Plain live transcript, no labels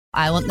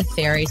I want the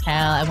fairy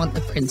tale. I want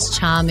the Prince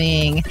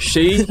Charming.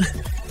 She,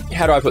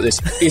 how do I put this,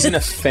 isn't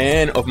a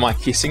fan of my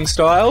kissing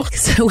style.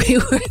 So we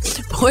were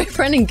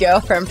boyfriend and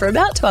girlfriend for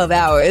about 12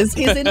 hours.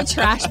 He's in a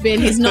trash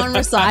bin. He's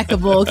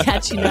non-recyclable.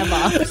 Catch you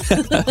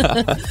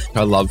never.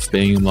 I love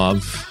being in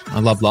love.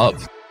 I love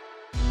love.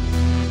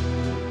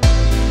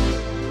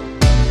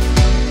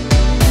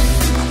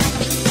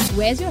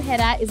 Where's Your Head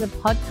At is a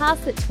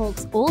podcast that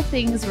talks all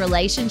things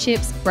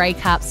relationships,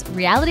 breakups,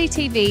 reality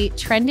TV,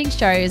 trending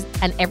shows,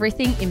 and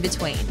everything in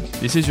between.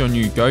 This is your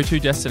new go-to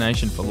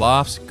destination for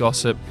laughs,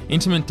 gossip,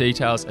 intimate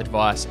details,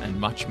 advice, and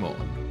much more.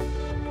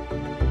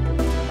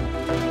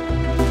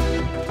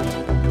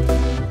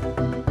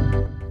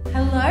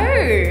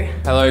 Hello.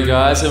 Hello,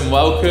 guys, and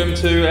welcome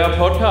to our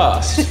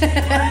podcast.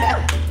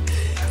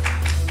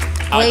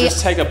 I'll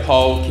just take a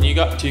poll. Do you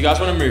guys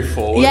want to move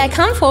forward? Yeah,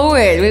 come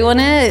forward. We want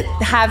to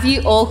have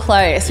you all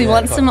close. We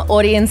want some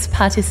audience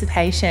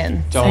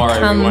participation. Don't worry,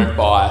 we won't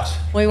bite.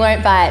 We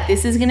won't bite.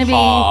 This is going to be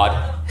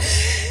hard.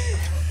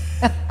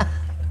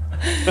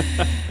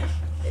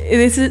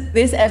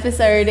 This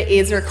episode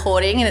is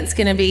recording and it's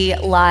going to be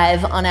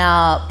live on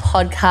our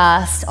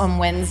podcast on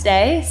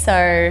Wednesday.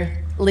 So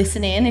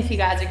listen in if you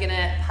guys are going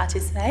to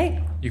participate.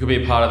 You could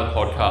be a part of the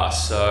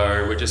podcast.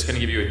 So we're just going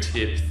to give you a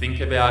tip. Think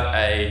about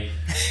a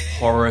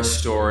horror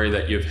story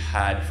that you've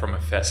had from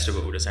a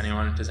festival. Does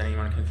anyone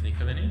can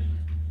think of any?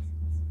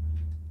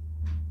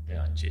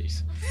 Yeah,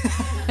 jeez.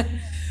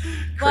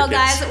 Well,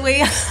 guys,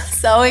 we are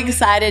so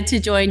excited to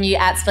join you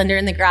at Splendour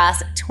in the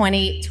Grass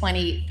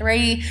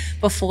 2023.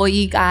 Before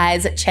you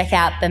guys check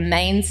out the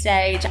main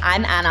stage,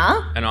 I'm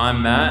Anna. And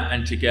I'm Matt.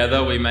 And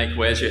together we make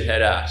Where's Your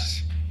Head At?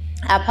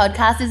 Our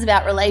podcast is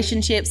about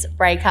relationships,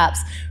 breakups,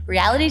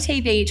 reality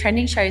TV,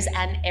 trending shows,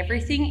 and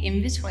everything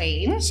in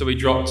between. So we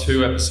drop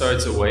 2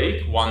 episodes a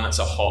week. One that's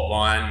a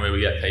hotline where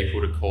we get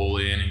people to call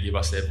in and give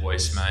us their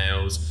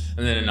voicemails.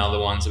 And then another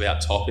one's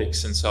about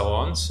topics and so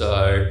on.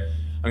 So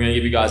I'm going to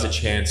give you guys a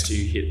chance to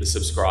hit the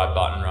subscribe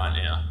button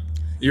right now.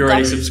 You're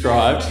already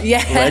subscribed?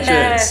 Yes.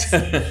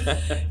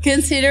 Legends.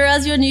 Consider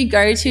us your new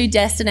go-to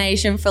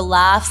destination for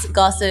laughs,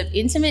 gossip,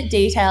 intimate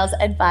details,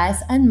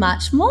 advice, and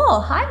much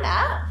more. Hi,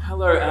 Matt.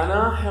 Hello,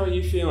 Anna. How are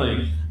you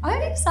feeling?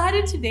 I'm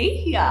excited to be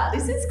here.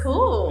 This is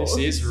cool. This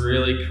is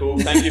really cool.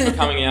 Thank you for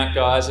coming out,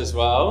 guys, as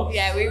well.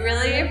 Yeah, we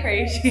really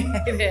appreciate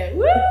it.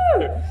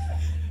 Woo!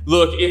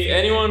 Look, if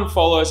anyone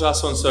follows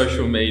us on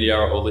social media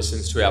or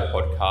listens to our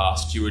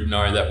podcast, you would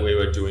know that we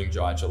were doing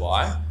Dry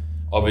July.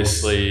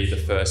 Obviously, the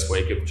first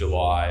week of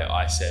July,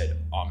 I said,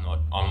 I'm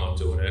not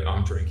doing it.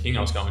 I'm drinking.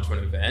 I was going to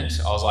an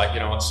event. I was like, you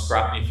know what,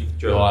 scrap me for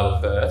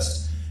July the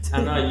 1st.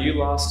 Anna, you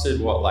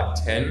lasted, what, like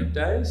 10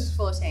 days?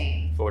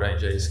 14. 14,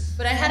 geez.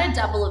 But I had a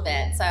double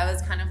event, so I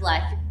was kind of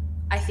like,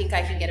 I think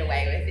I can get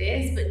away with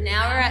this. But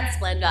now we're at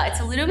Splendour. It's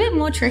a little bit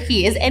more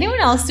tricky. Is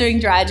anyone else doing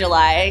Dry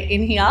July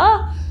in here?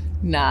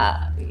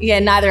 Nah. Yeah,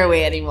 neither are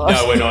we anymore.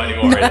 No, we're not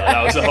anymore either.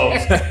 That was the whole...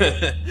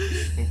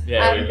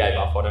 Yeah, we gave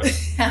up on it.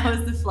 How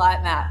was the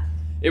flight, Matt?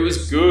 It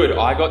was good.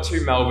 I got to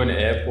Melbourne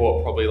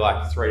Airport probably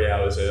like 3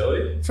 hours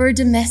early. For a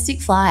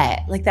domestic flight,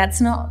 like that's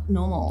not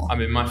normal.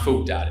 I'm in my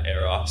full dad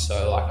era,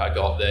 so like I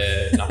got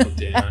there, knuckled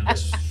down,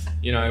 just,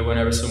 you know, went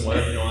over some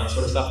work and all that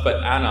sort of stuff.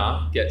 But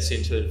Anna gets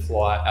into the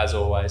flight, as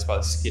always, by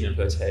the skin of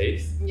her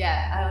teeth.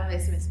 Yeah, I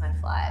almost missed my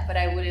flight, but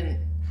I wouldn't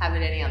have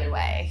it any other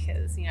way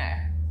because, you know,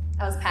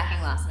 I was packing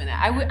last minute.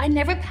 I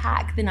never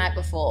pack the night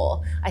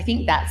before. I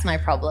think that's my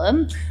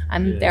problem.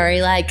 I'm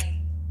very like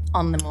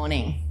on the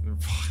morning.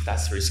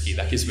 That's risky.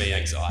 That gives me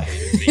anxiety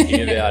even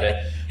thinking about it.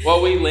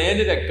 Well, we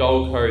landed at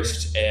Gold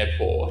Coast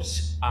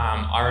Airport.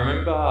 I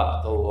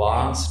remember the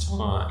last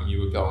time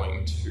you were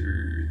going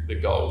to the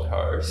Gold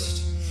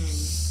Coast.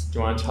 Do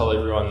you want to tell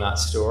everyone that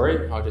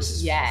story? I'm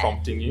just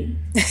prompting you.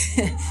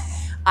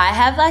 I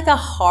have like a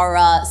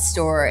horror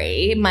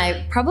story.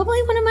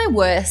 Probably one of my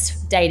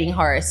worst dating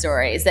horror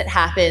stories that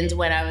happened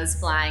when I was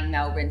flying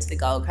Melbourne to the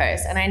Gold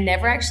Coast, and I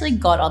never actually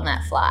got on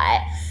that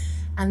flight.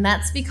 And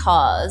that's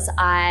because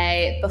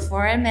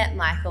before I met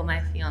Michael, my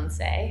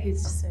fiance,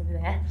 who's just over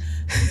there.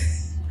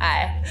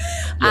 Hi.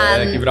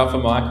 Yeah, give it up for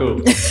Michael.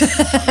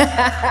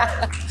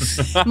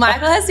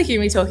 Michael has to hear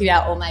me talking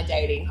about all my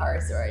dating horror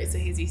stories, so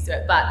he's used to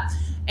it. But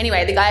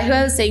anyway, the guy who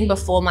I was seeing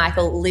before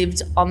Michael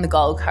lived on the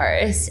Gold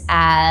Coast,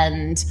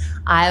 and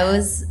I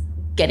was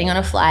getting on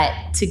a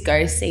flight to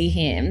go see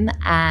him,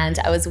 and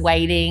I was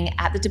waiting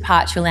at the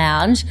departure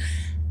lounge,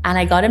 and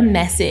I got a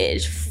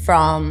message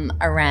from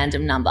a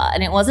random number.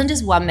 And it wasn't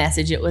just one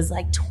message, it was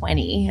like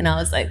 20. And I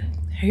was like,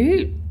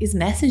 who is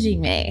messaging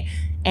me?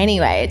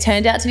 Anyway, it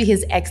turned out to be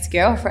his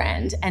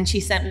ex-girlfriend. And she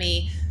sent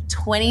me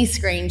 20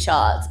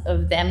 screenshots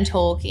of them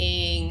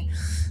talking.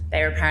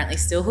 They were apparently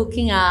still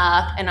hooking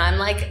up. And I'm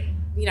like,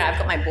 you know, I've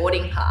got my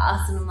boarding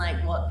pass. And I'm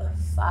like, what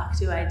the fuck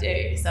do I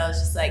do? So I was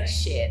just like,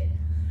 shit.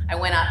 I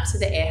went up to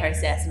the air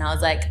hostess and I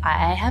was like,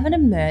 I have an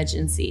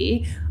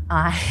emergency.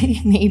 I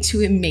need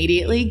to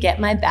immediately get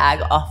my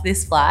bag off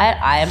this flight.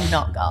 I am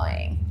not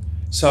going.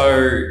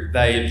 So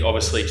they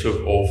obviously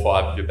took all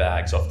 5 of your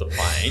bags off the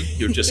plane.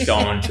 You're just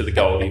going to the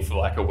Goldie for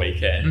like a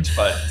weekend,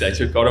 but they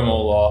got them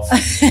all off.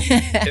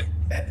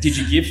 Did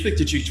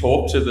you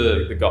talk to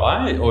the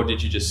guy, or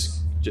did you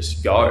just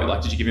go?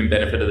 Like, did you give him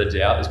benefit of the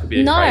doubt? This could be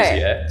a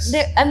crazy ex.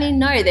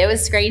 No, there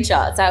was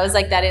screenshots. I was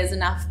like, that is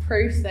enough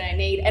proof that I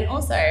need. And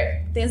also,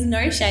 there's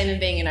no shame in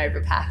being an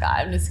overpacker.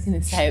 I'm just going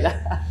to say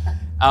that.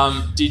 How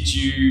did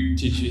she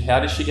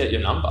get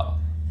your number?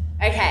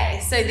 Okay,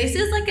 so this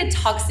is like a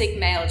toxic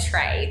male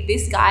trait.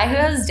 This guy who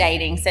I was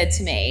dating said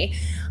to me,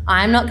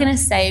 I'm not going to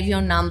save your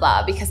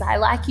number because I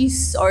like you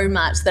so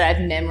much that I've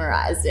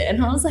memorized it.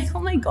 And I was like, oh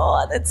my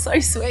God, that's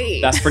so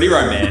sweet. That's pretty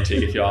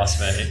romantic if you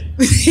ask me.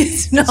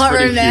 It's not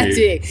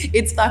romantic. Cute.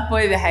 It's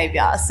fuckboy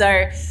behavior.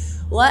 So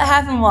what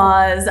happened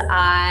was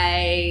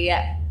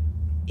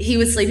he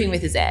was sleeping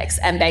with his ex,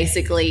 and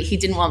basically he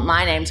didn't want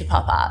my name to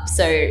pop up.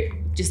 So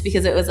just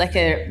because it was like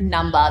a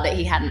number that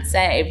he hadn't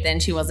saved, then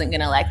she wasn't going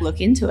to like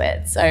look into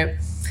it. So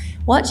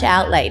watch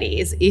out,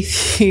 ladies.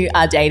 If you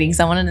are dating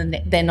someone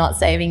and they're not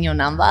saving your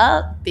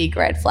number, big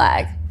red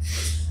flag.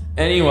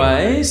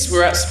 Anyways,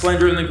 we're at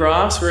Splendour in the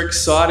Grass. We're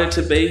excited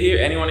to be here.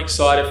 Anyone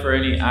excited for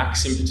any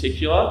acts in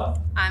particular?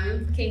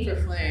 I'm keen for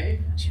a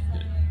flume.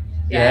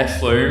 Yeah,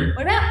 flume.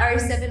 What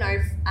about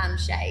 070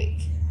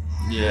 shake?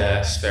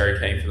 Yes, very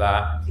keen for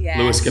that. Yeah.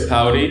 Lewis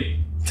Capaldi.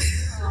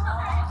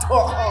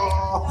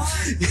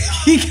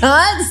 You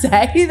can't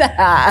say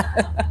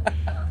that.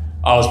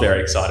 I was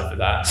very excited for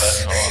that,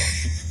 but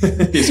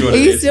Are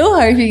you still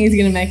hoping he's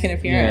going to make an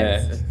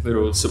appearance? Yeah,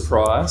 little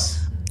surprise.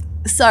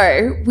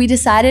 So we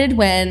decided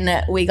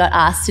when we got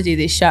asked to do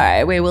this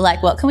show, we were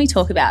like, what can we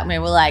talk about? And we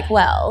were like,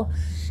 well,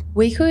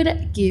 we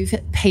could give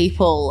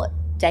people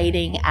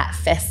dating at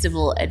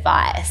festival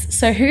advice.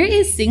 So who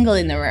is single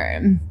in the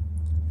room?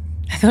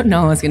 I thought no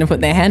one was going to put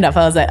their hand up.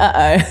 I was like,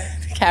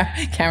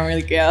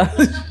 camera girl.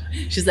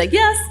 She's like,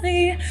 yes,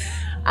 me.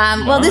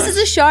 Well, this is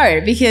a show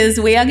because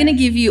we are going to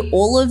give you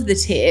all of the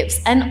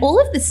tips and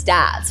all of the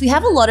stats. We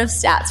have a lot of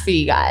stats for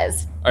you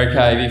guys.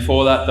 Okay,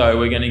 before that though,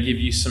 we're going to give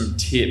you some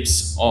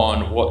tips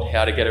on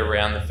how to get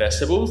around the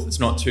festivals. It's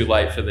not too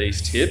late for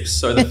these tips.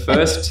 So the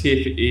first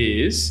tip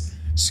is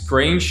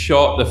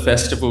screenshot the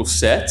festival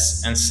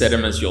sets and set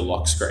them as your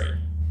lock screen.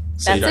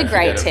 So that's a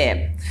great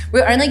tip.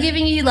 We're only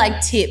giving you like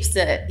tips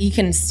that you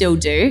can still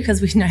do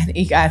because we know that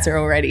you guys are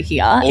already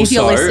here. If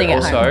you're listening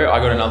at home. I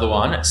got another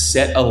one.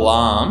 Set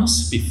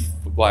alarms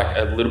like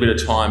a little bit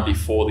of time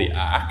before the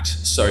act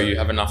so you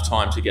have enough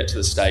time to get to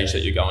the stage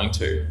that you're going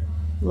to.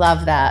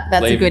 Love that.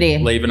 That's a goodie.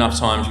 Leave enough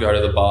time to go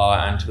to the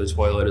bar and to the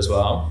toilet as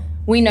well.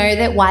 We know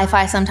that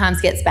Wi-Fi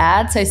sometimes gets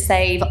bad, so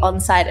save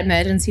on-site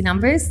emergency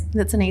numbers.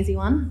 That's an easy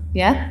one.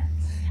 Yeah.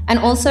 And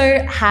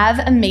also have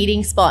a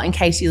meeting spot in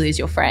case you lose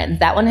your friend.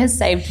 That one has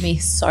saved me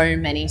so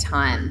many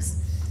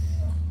times.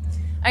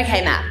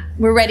 Okay, Matt,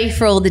 we're ready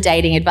for all the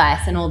dating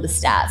advice and all the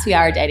stats. We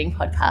are a dating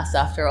podcast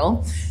after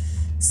all.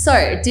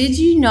 So did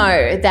you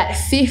know that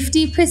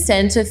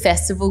 50% of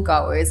festival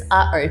goers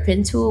are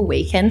open to a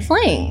weekend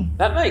fling?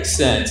 That makes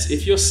sense.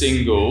 If you're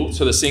single,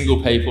 so the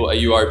single people, are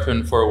you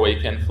open for a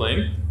weekend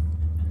fling?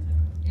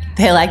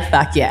 They're like,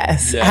 fuck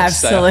yes,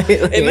 absolutely.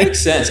 So it makes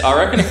sense. I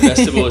reckon a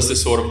festival is the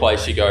sort of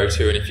place you go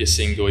to, and if you're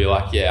single, you're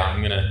like, yeah, I'm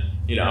gonna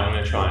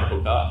try and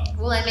hook up.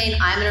 Well, I mean,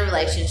 I'm in a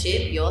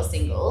relationship, you're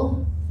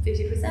single,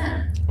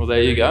 50%. Well,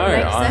 there you go.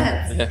 Makes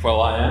sense. Yeah, well,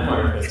 I am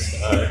open,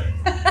 so.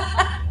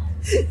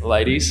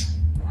 Ladies.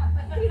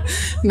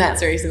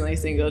 Matt's recently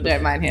single,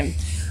 don't mind him.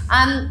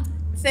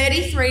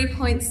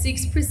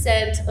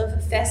 33.6%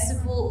 of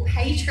festival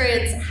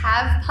patrons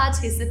have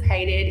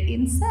participated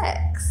in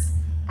sex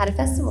at a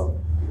festival.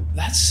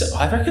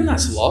 I reckon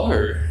that's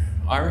low.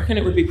 I reckon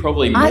it would be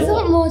probably more. I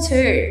thought more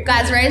too.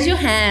 Guys, raise your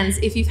hands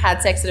if you've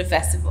had sex at a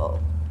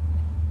festival.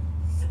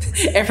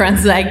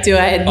 Everyone's like, do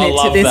I admit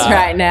to this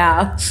right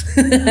now?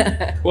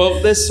 Well,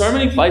 there's so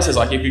many places.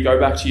 Like if you go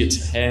back to your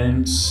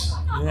tent,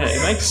 yeah,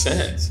 it makes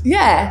sense.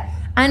 Yeah.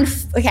 And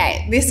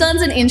okay, this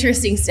one's an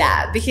interesting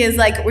stat because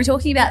like we're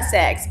talking about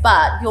sex,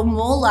 but you're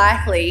more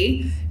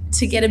likely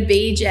to get a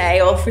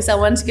BJ or for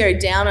someone to go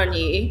down on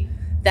you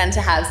than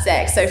to have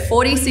sex. So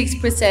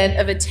 46%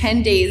 of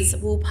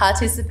attendees will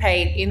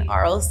participate in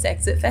oral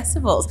sex at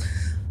festivals.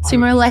 So you're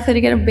more likely to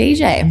get a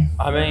BJ.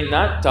 I mean,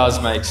 that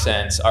does make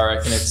sense. I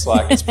reckon it's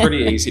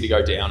pretty easy to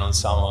go down on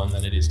someone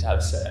than it is to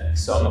have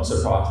sex. So I'm not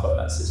surprised by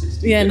that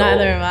statistic. Yeah,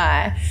 neither am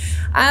I.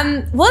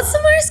 What's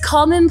the most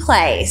common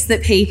place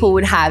that people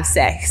would have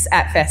sex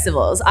at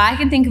festivals? I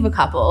can think of a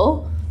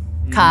couple.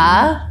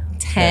 Car,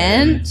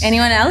 tent.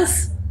 Anyone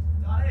else?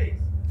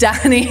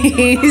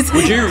 Dunnies.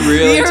 Would you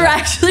really? You're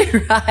actually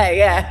right,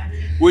 yeah.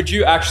 Would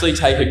you actually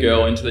take a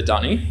girl into the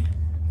dunny?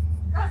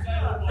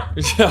 I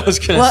was gonna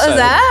say. What was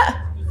that?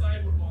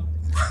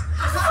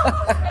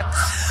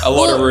 A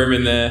lot of room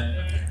in there.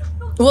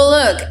 Well,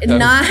 look,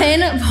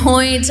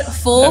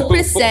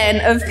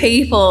 9.4% of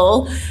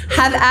people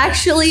have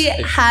actually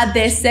had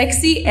their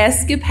sexy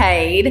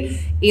escapade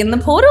in the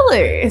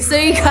Portaloo. So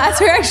you guys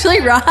are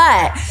actually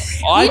right.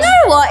 You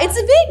know what? It's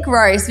a bit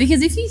gross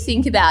because if you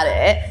think about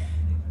it,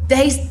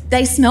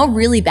 they smell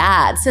really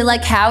bad. So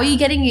like, how are you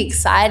getting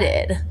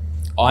excited?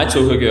 I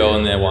took a girl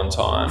in there one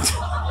time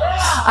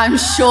I'm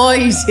sure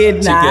you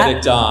did, to Matt. get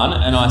it done,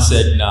 and I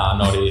said, nah,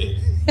 not here.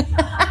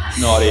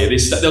 Not here.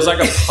 There was like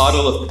a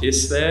puddle of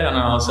piss there, and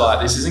I was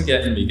like, this isn't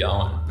getting me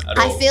going at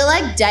all. I feel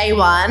like day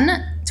one,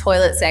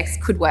 toilet sex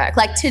could work.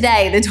 Like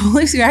today, the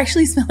toilets were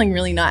actually smelling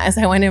really nice.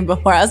 I went in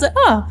before. I was like,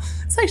 oh,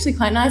 it's actually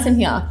quite nice in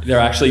here. They're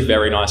actually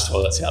very nice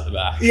toilets out the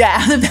back.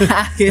 Yeah, the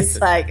back is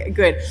like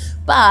good.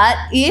 But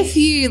if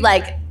you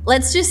like,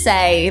 let's just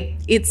say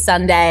it's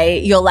Sunday,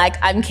 you're like,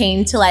 I'm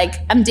keen to like,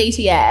 I'm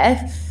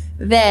DTF,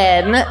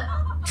 then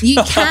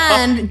you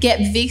can get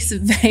Vicks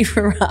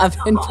Vapor Rub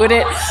and put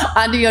it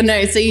under your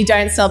nose so you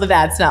don't smell the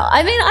bad smell.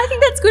 I mean, I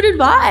think that's good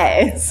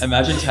advice.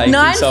 Imagine taking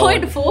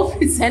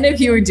 9.4% of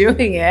you are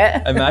doing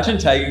it. Imagine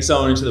taking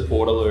someone into the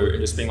Portaloo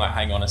and just being like,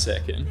 hang on a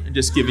second, and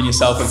just giving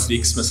yourself a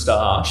Vicks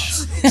moustache,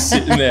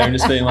 sitting there and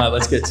just being like,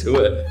 let's get to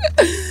it.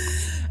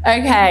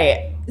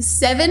 Okay,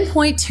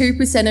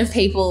 7.2% of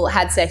people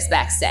had sex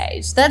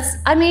backstage.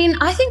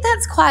 I think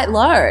that's quite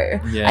low.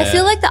 Yeah. I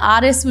feel like the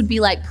artist would be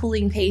like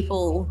pulling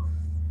people,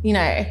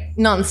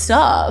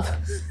 non-stop.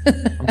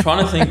 I'm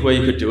trying to think where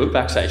you could do it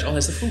backstage. Oh,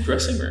 there's the full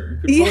dressing room.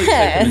 You could probably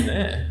take them in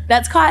there.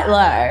 That's quite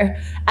low.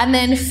 And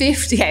then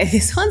 50,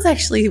 this one's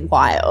actually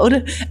wild.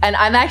 And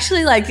I'm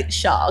actually like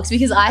shocked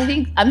because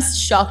I'm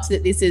shocked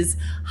that this is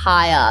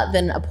higher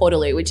than a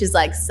Portaloo, which is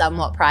like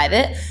somewhat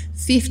private.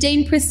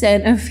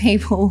 15% of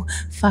people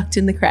fucked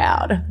in the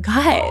crowd.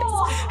 Guys,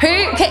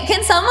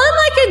 can someone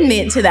like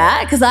admit to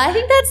that? Because I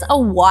think that's a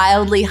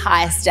wildly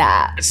high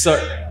stat. So...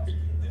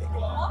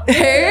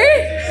 Who?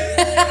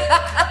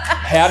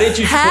 How did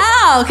you...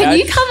 How? Can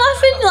you come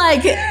up and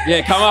like...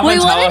 Yeah, come up we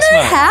and tell us, know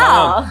mate.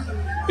 how.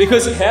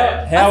 Because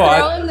how I'll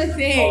throw him the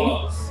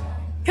thing.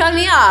 Come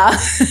here.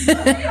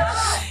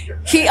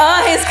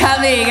 He's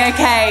coming.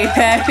 Okay,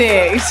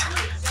 perfect.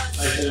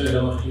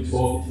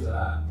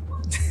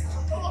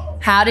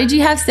 How did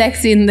you have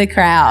sex in the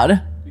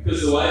crowd?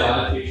 Because the way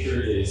I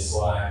picture it is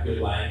like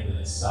you're laying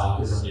there,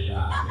 Stark is on your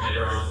back, and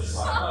everyone's just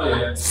like, oh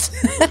yeah.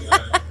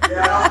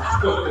 Yeah,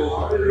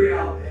 cool.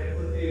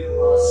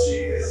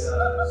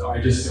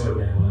 Sorry, just do it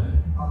again,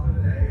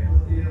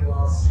 mate.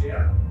 Last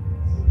year.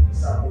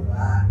 Just up the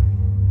back.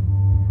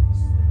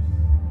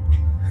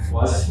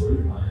 Why is this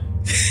rude, mate?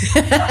 This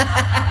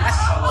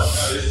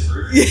is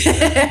rude.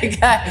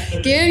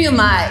 Okay. Give him your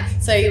mic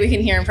so we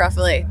can hear him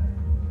properly.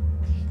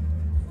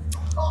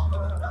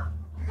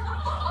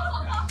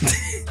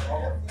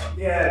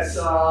 Yeah,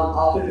 so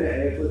up in the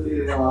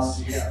amphitheater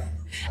last year.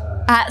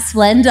 At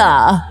Splendour.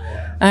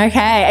 Yeah.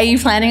 Okay. Are you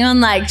planning on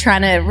like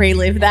trying to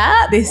relive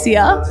that this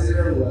year? I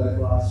didn't work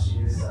last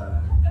year, so.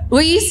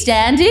 Were you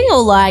standing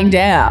or lying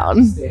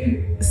down?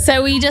 Standing. Yeah.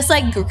 So were you just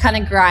like kind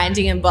of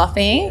grinding and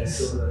bopping? Yeah,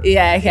 sort of.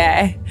 Yeah,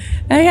 okay.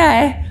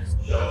 Okay.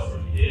 Yeah.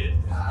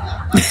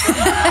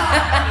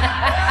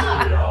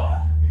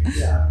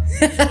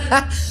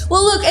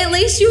 Well, look, at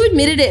least you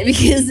admitted it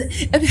because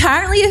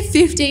apparently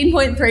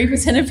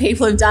 15.3% of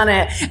people have done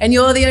it and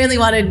you're the only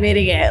one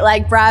admitting it.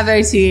 Like,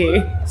 bravo to you.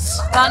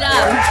 Well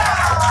done.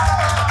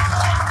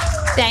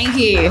 Thank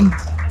you.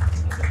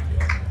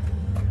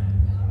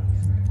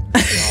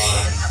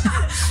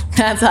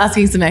 That's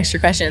asking some extra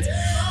questions.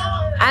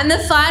 And the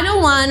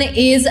final one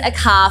is a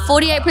car.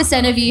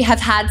 48% of you have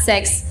had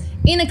sex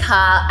in a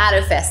car at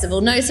a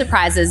festival. No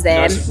surprises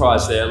there. No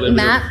surprise there. A little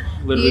Matt,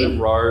 bit of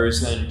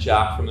Rose and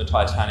Jack from the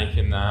Titanic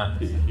in that.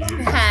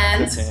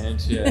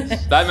 Hands.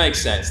 Yes. That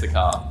makes sense, the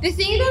car. The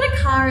thing about a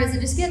car is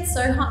it just gets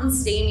so hot and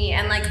steamy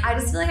and like I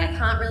just feel like I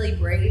can't really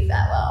breathe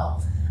that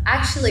well.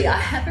 Actually, I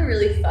have a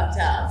really fucked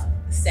up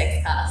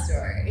sex car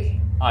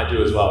story. I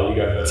do as well. You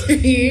go first. Do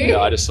you?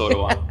 Yeah, I just thought of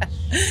one.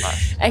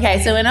 Nice.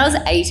 Okay, so when I was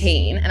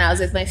 18 and I was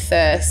with my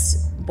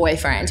first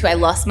boyfriend who I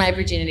lost my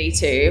virginity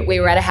to, we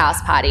were at a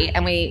house party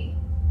and we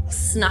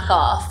snuck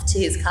off to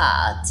his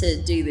car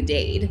to do the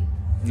deed.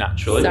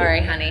 Naturally.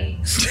 Sorry, honey.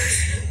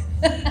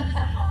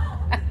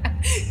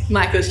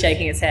 Michael's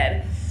shaking his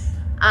head.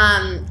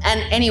 And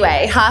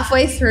anyway,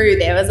 halfway through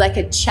there was like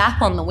a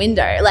chap on the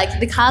window.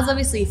 Like the car's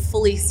obviously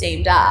fully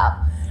steamed up.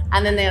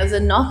 And then there was a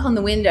knock on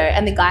the window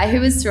and the guy who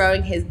was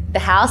throwing the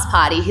house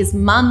party, his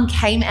mum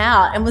came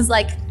out and was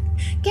like,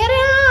 "Get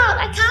out!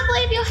 I can't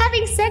believe you're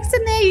having sex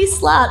in there, you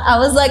slut." I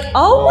was like,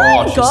 oh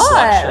my she God.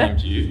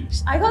 slut-shamed you.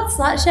 I got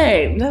slut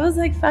shamed. I was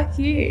like, fuck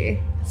you.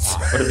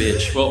 What a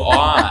bitch. Well,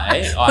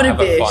 I What a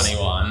have a bitch. funny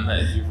one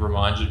that you've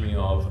reminded me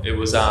of. It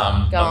was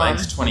my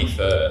mate's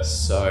 21st.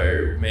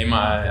 So me and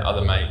my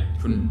other mate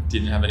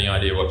didn't have any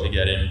idea what to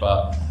get him,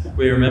 but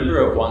we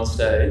remember at one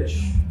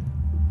stage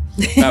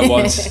he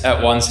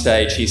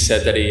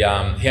said that he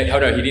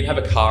didn't have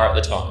a car at the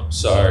time.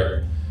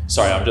 So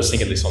sorry, I'm just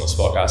thinking this on the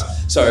spot, guys.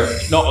 So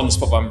not on the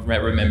spot, but I'm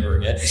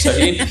remembering it. So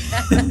he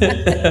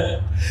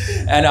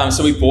and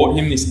so we bought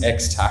him this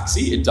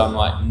taxi. It'd done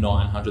like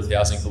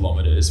 900,000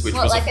 kilometers, which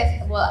was an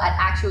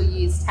actual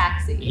used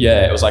taxi?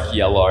 Yeah, it was like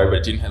yellow, but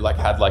it didn't have,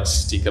 had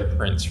sticker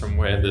prints from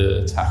where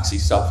the taxi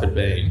stuff had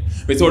been.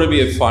 We thought it'd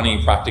be a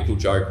funny practical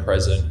joke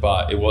present,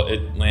 but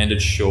it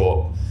landed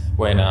short.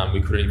 when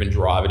we couldn't even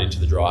drive it into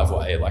the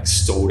driveway. It like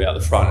stalled out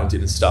the front and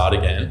didn't start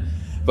again.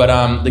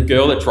 But the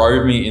girl that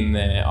drove me in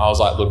there, I was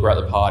like, look, we're at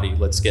the party,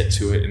 let's get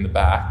to it in the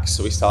back.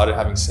 So we started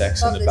having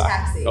sex in the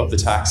back of the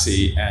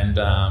taxi, and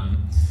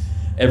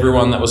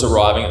everyone that was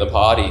arriving at the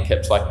party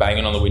kept like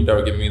banging on the window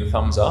and giving me the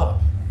thumbs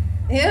up.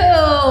 Ew.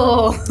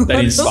 They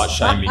didn't slut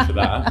shame me for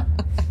that.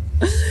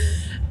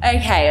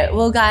 Okay,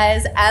 well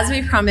guys, as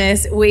we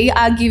promised, we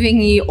are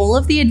giving you all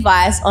of the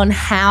advice on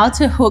how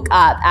to hook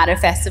up at a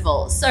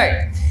festival.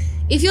 So,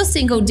 if you're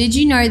single, did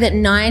you know that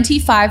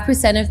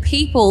 95% of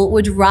people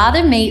would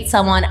rather meet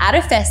someone at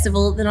a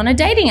festival than on a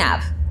dating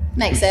app?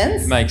 Makes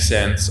sense? Makes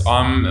sense.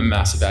 I'm a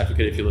massive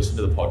advocate. If you listen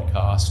to the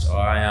podcast,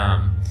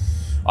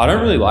 I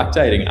don't really like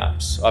dating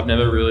apps. I've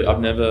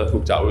never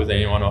hooked up with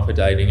anyone off a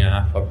dating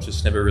app. I've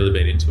just never really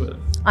been into it.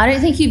 I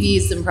don't think you've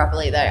used them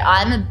properly though.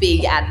 I'm a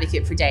big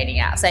advocate for dating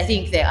apps. I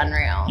think they're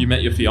unreal. You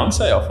met your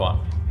fiance off one?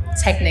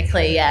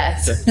 Technically,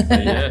 yes.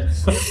 Technically, yeah.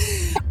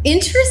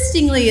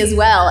 Interestingly as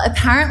well,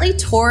 apparently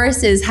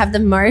Tauruses have the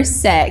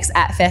most sex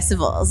at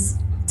festivals.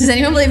 Does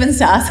anyone believe in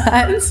star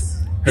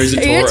signs? Who's a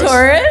Taurus? Are you a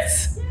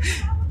Taurus?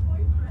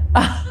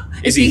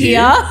 Is he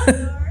here?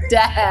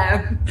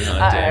 Damn.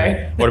 No,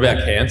 damn. What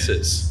about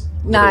Cancers?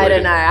 No, I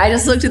don't know. I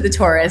just looked at the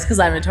Taurus because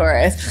I'm a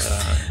Taurus.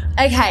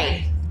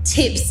 Okay,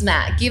 tips,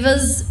 Matt. Give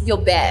us your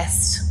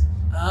best.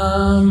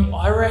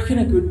 I reckon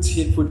a good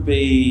tip would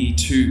be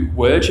to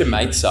word your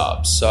mates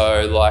up.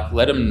 So, like,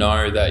 let them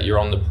know that you're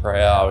on the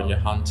prowl and you're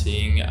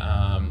hunting.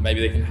 Maybe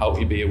they can help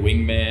you be a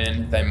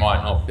wingman. They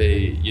might not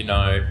be,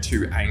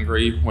 too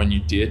angry when you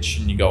ditch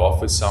and you go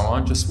off with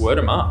someone. Just word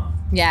them up.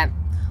 Yeah.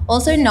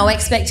 Also, no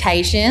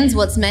expectations.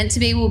 What's meant to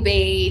be will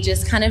be.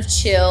 Just kind of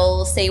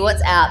chill, see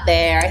what's out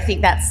there. I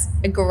think that's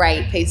a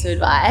great piece of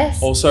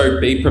advice. Also,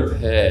 be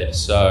prepared.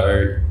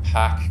 So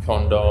pack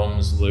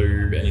condoms,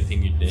 lube,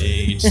 anything you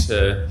need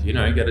to,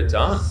 get it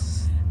done.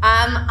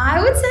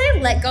 I would say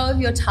let go of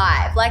your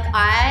type. Like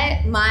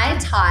my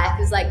type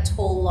is like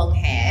tall, long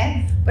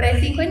hair. But I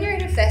think when you're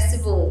at a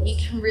festival, you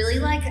can really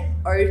like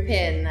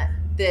open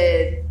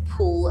the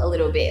pool a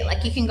little bit.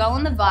 Like you can go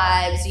on the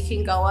vibes. You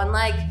can go on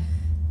like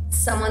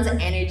someone's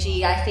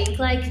energy. I think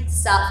like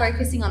start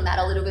focusing on that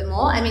a little bit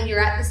more. I mean, you're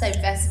at the same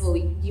festival,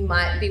 you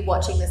might be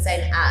watching the same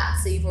app,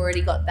 so you've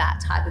already got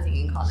that type of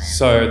thing in common.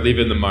 So live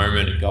in the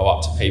moment and go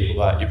up to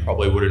people that you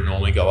probably wouldn't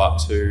normally go up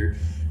to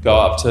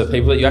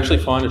people that you actually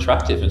find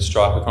attractive and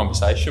strike a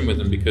conversation with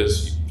them,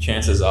 because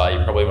chances are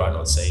you probably might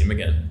not see them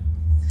again.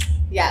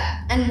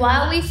 Yeah, and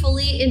while we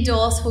fully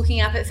endorse hooking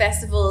up at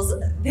festivals,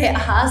 there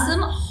are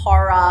some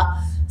horror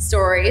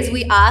stories.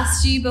 We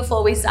asked you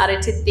before we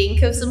started to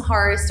think of some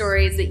horror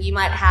stories that you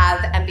might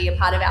have and be a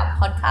part of our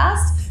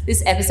podcast.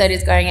 This episode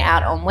is going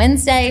out on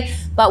Wednesday,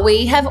 but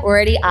we have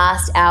already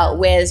asked our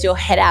Where's Your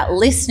Head Out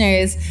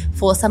listeners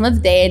for some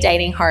of their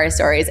dating horror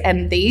stories,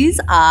 and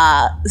these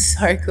are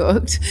so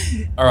cooked.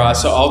 All right,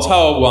 so I'll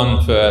tell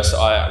one first.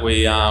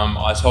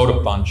 I told a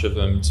bunch of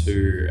them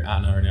to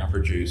Anna and our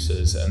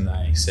producers, and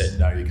they said,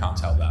 no, you can't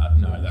tell that.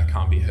 No, that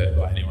can't be heard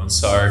by anyone.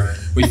 So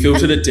we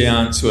filtered it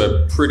down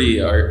to a pretty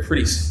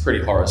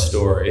horror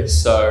story.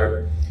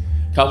 So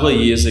a couple of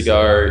years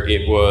ago,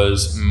 it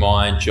was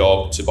my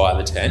job to buy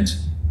the tent.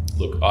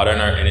 Look, I don't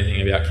know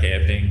anything about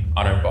camping.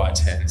 I don't buy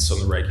tents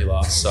on the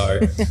regular. So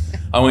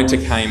I went to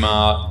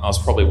Kmart. I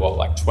was probably,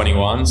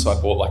 21. So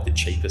I bought the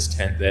cheapest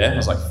tent there. I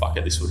was like, fuck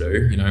it, this will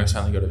do. I'm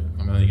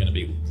only going to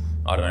be,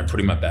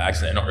 putting my bags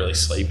in there, not really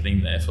sleeping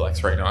in there for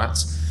 3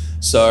 nighs.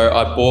 So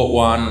I bought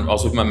one. I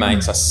was with my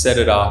mates. I set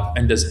it up.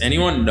 And does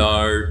anyone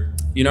know,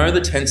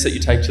 the tents that you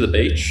take to the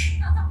beach?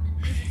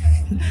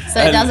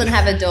 So it doesn't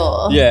have a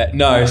door? Yeah,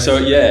 no. So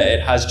it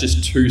has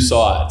just 2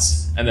 sides.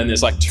 And then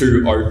there's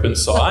 2 open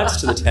sides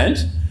to the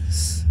tent.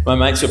 My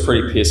mates were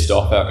pretty pissed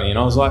off at me, and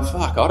I was like,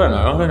 fuck, I don't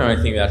know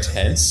anything about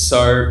tents.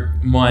 So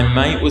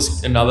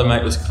another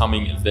mate was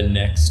coming the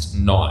next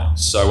night.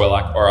 So we're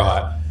like, all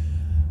right,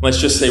 let's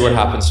just see what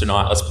happens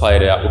tonight. Let's play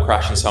it out. We'll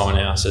crash in someone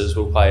else's.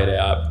 We'll play it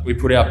out. We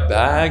put our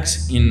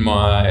bags in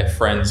my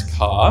friend's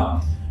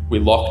car. We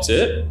locked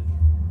it.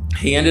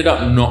 He ended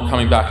up not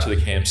coming back to the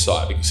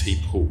campsite because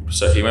he pulled.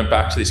 So he went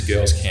back to this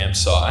girl's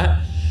campsite.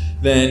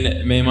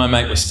 Then me and my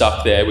mate were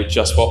stuck there with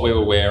just what we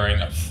were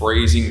wearing,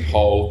 freezing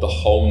cold the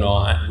whole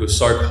night. It was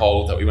so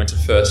cold that we went to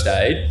first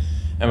aid,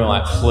 and we're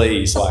like,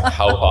 please,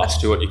 help us,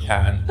 do what you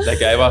can. They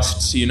gave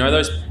us,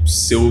 those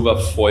silver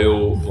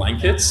foil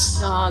blankets?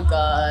 Oh,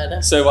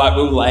 God. So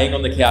we were laying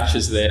on the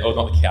couches there, or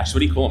not the couches,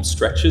 what do you call them,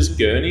 stretchers,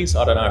 gurneys?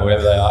 I don't know,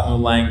 whatever they are. And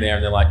we're laying there,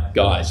 and they're like,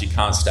 guys, you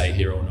can't stay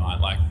here all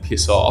night,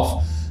 piss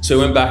off. So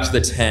we went back to the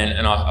tent,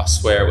 and I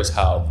swear it was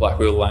hell.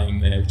 We were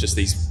laying there with just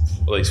these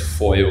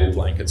foil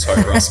blankets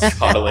over us,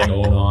 cuddling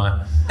all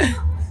night.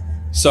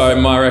 So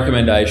my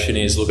recommendation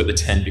is look at the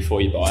tent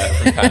before you buy it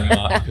from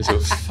Kmart, because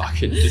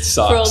it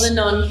sucks. For all the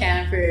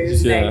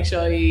non-campers, make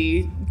sure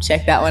you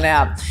check that one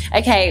out.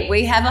 Okay,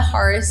 we have a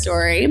horror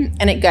story,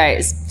 and it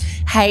goes,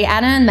 Hey,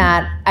 Anna and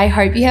Matt, I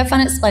hope you have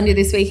fun at Splendour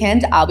this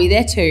weekend. I'll be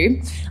there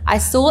too. I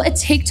saw a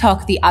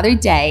TikTok the other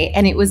day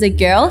and it was a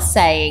girl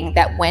saying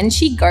that when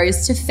she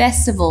goes to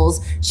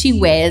festivals, she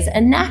wears a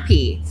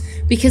nappy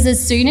because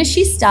as soon as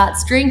she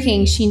starts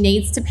drinking, she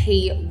needs to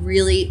pee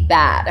really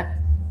bad.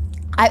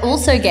 I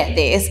also get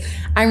this.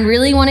 I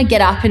really want to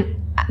get up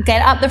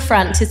the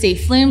front to see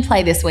Flume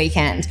play this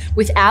weekend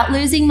without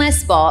losing my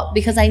spot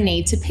because I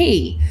need to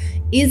pee.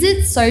 Is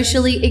it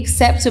socially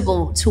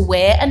acceptable to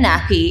wear a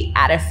nappy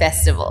at a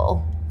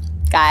festival?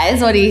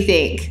 Guys, what do you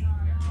think?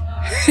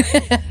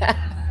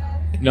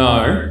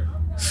 No.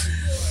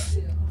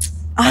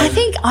 I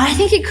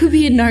think it could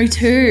be a no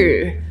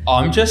too.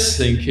 I'm just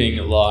thinking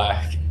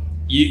like,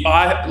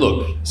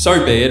 look,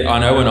 so be it. I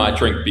know when I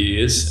drink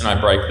beers and I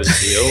break the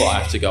seal, I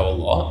have to go a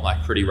lot,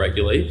 like pretty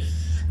regularly.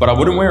 But I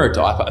wouldn't wear a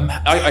diaper.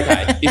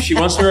 Okay, if she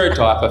wants to wear a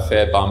diaper,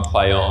 fair bum,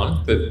 play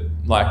on. But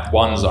like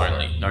ones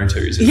only, no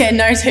twos. Yeah,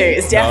 no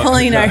twos.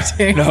 Definitely no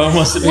twos. No one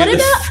wants to be at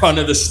the front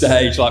of the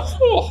stage like,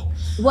 oh.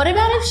 What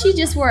about if she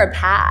just wore a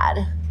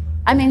pad?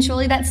 I mean,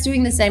 surely that's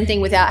doing the same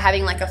thing without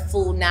having like a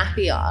full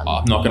nappy on.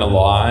 I'm not going to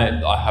lie.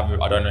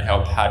 I don't know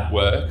how a pad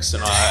works.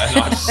 And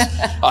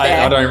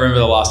I don't remember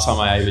the last time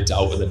I ever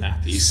dealt with a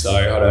nappy. So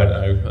I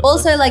don't know.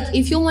 Also, like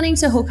if you're wanting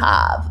to hook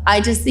up,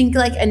 I just think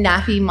like a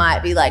nappy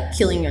might be like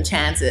killing your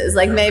chances.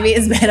 Like maybe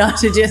it's better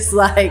to just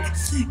like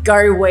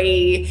go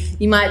wee.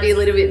 You might be a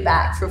little bit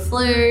back for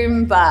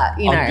Flume, but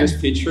you know. I'm just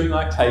picturing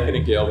like taking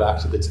a girl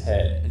back to the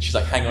tent and she's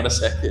like, hang on a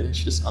second. And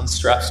she just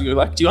unstraps you. You're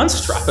like, do you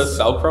unstrap a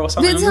Velcro or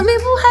something? But some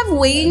people have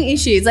weeing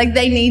issues. Like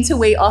they need to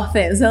wee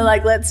often. So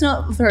like let's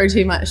not throw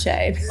too much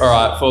shade. All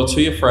right. Well,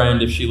 to your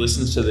friend, if she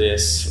listens to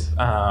this,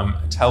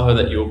 tell her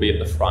that you'll be at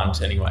the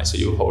front anyway, so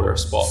you'll hold her a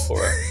spot for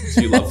her. Because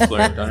you love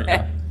Flume, don't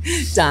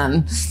you?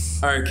 Done.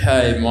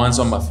 Okay, mine's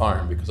on my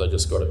phone because I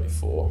just got it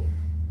before.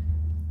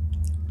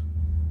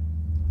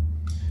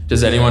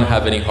 Does anyone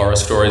have any horror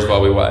stories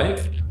while we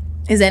wait?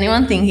 Is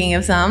anyone thinking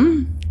of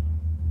some?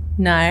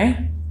 No?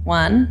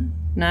 One?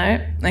 No?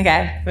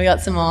 Okay, we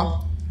got some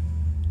more.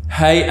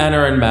 Hey,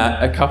 Anna and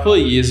Matt, a couple of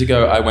years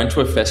ago, I went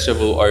to a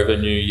festival over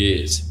New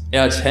Year's.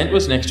 Our tent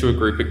was next to a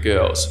group of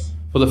girls.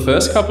 For the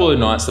first couple of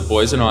nights, the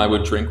boys and I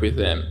would drink with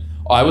them.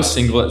 I was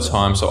single at the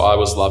time, so I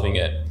was loving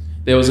it.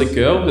 There was a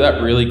girl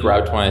that really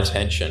grabbed my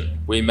attention.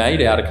 We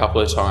made out a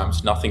couple of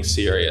times, nothing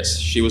serious.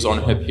 She was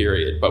on her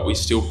period, but we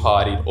still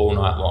partied all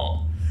night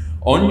long.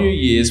 On New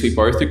Year's, we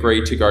both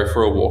agreed to go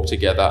for a walk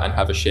together and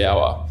have a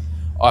shower.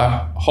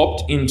 I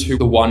hopped into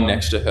the one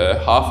next to her.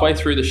 Halfway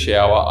through the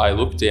shower, I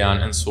looked down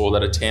and saw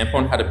that a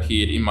tampon had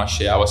appeared in my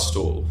shower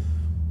stall.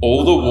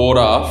 All the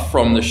water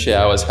from the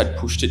showers had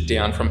pushed it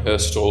down from her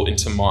stall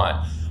into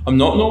mine. I'm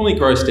not normally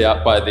grossed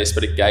out by this,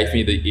 but it gave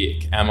me the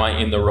ick. Am I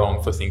in the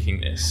wrong for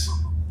thinking this?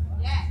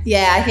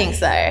 Yeah, I think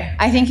so.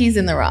 I think he's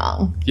in the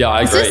wrong. Yeah,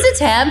 I agree. It's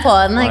just a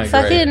tampon. Like,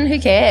 fucking, who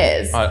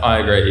cares? I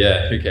agree,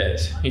 yeah, who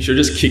cares? He should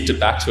have just kicked it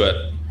back to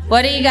it.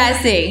 What do you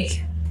guys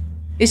think?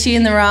 Is she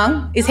in the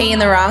wrong? Is he in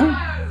the wrong?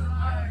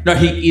 No,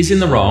 he is in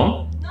the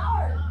wrong.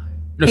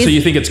 No, so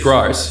you think it's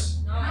gross?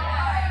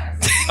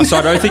 No. So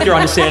I don't think you're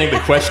understanding the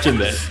question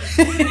then.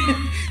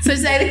 So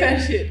say the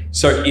question.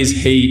 So is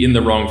he in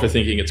the wrong for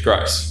thinking it's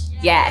gross?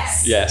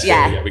 Yes. Yes.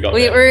 Yeah. We got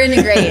that. We're in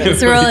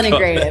agreement. We're all in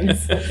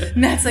agreement.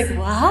 And that's like,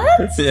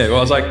 what? Yeah, well,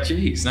 I was like,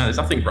 geez, no, there's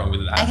nothing wrong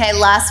with that. Okay,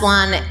 last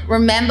one.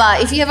 Remember,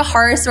 if you have a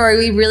horror story,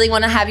 we really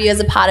want to have you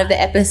as a part of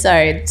the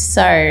episode.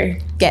 So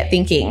get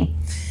thinking.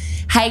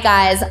 Hey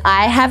guys,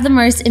 I have the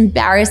most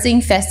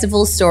embarrassing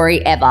festival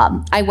story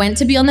ever. I went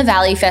to Beyond the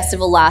Valley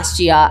Festival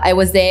last year. I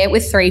was there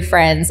with 3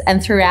 friends,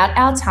 and throughout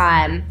our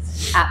time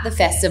at the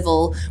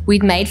festival,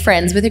 we'd made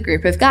friends with a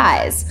group of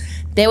guys.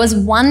 There was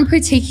one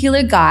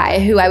particular guy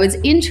who I was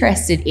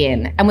interested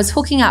in and was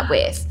hooking up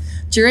with.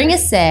 During a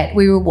set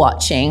we were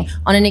watching,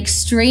 on an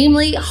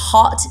extremely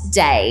hot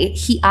day,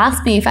 he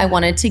asked me if I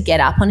wanted to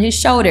get up on his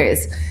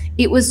shoulders.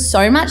 It was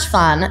so much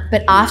fun,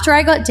 but after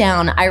I got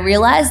down, I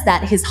realized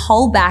that his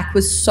whole back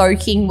was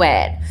soaking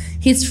wet.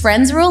 His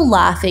friends were all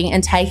laughing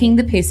and taking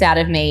the piss out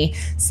of me,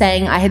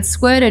 saying I had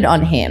squirted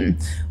on him.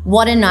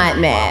 What a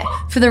nightmare.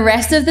 For the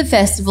rest of the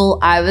festival,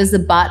 I was the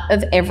butt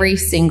of every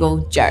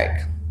single joke.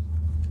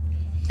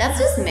 That's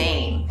just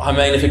mean. I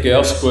mean, if a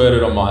girl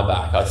squirted on my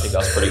back, I think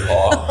that's pretty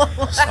hot.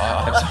 So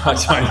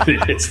I don't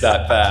think it's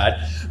that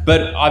bad.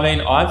 But I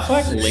mean, I've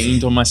like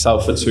leaned on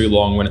myself for too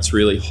long when it's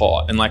really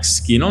hot, and like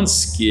skin on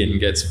skin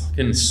gets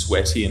fucking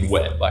sweaty and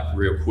wet like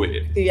real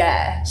quick.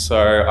 Yeah.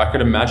 So I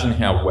could imagine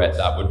how wet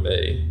that would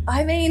be.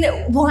 I mean,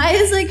 why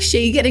is like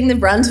she getting the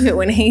brunt of it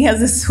when he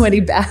has a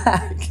sweaty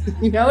back?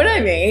 You know what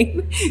I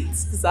mean?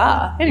 It's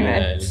bizarre.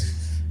 Anyway. Yeah.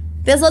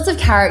 There's lots of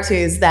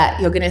characters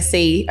that you're going to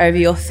see over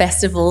your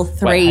festival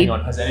 3. Wait, hang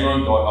on. Has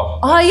anyone got...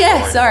 Oh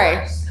yeah,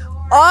 sorry.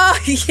 Oh,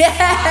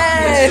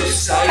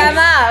 yes. Come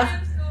up.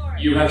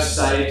 You have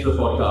saved the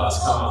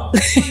podcast.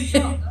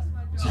 Come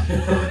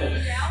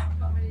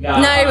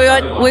on.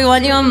 No, we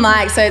want you on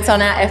mic, so it's on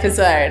our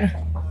episode.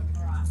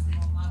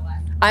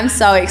 I'm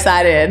so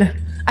excited.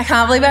 I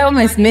can't believe I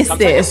almost missed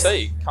this. Come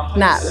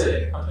take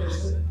a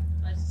seat.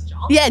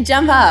 Yeah,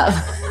 jump up.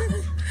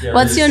 Yeah,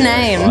 What's your this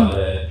name? right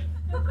there.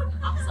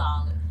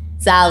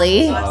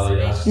 Zali.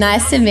 Sally.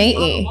 Nice to meet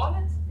you.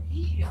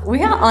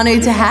 We are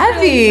honoured to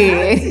have you.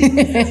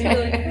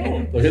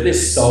 Look at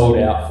this sold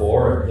out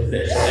forum.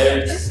 They're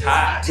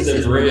packed to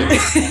the brim.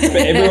 For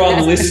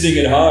everyone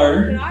listening at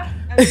home.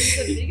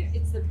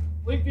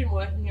 We've been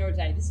working here all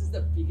day. This is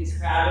the biggest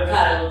crowd we've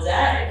had all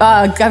day.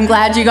 Oh, I'm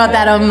glad you got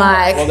that on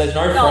mic. Well, there's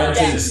no friends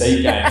in the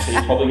seat game, so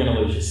you're probably going to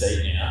lose your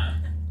seat now.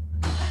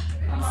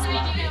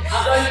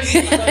 I'm going to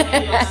give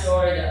you my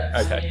story though.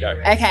 Okay, go.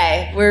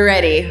 Okay, we're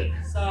ready.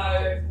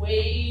 So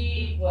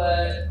we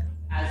were,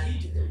 as you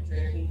do,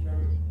 drinking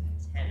from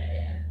 10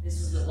 a.m. This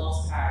was at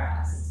Lost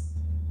Paradise.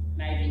 It's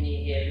maybe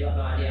near here, you have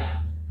no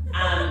idea.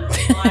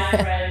 My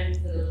friend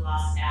for the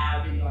past hour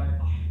had been going,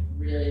 I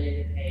really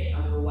need to pee.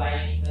 And we were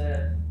waiting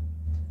for,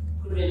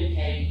 could have been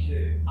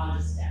KBQ,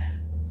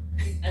 understandable.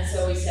 And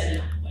so we said,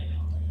 no, we're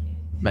not leaving.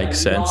 Makes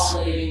We're sense.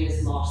 not leaving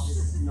this mosh, this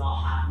is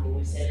not happening.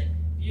 We said,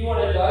 if you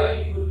want to go,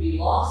 you could be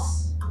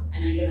lost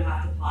and you're going to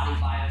have to party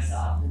by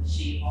yourself. And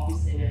she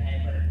obviously in her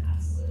head went,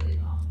 absolutely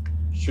not.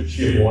 Should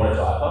she have worn a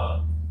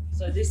diaper?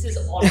 So this is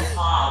on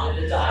par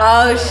with the diaper.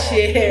 Oh, store,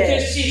 shit.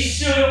 Because she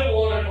should have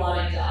worn a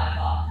bloody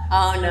diaper.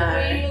 Oh, We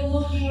no. were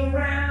looking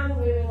around,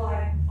 we were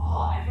like,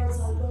 oh, everyone's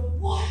like,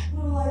 what? We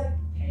were like,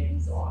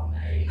 Peggy's on,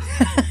 mate.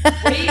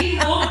 We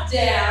looked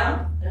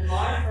down and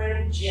my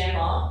friend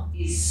Gemma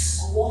is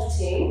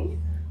squatting.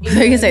 I thought you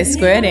were gonna say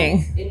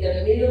squirting. In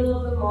the middle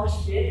of the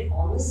mosh pit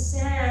on the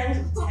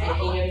sand,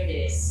 taking a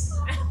piss.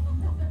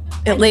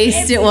 At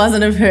least it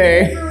wasn't a poo.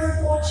 Everyone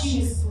thought she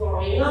was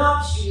throwing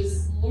up, she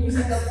was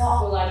losing the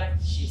plot. We're like,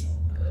 she's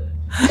all good.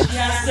 She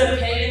has to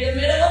pee in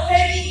the middle of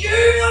Peggy,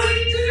 what do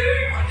you do?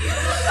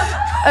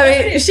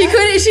 I mean, she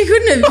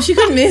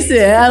couldn't miss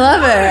it. I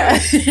love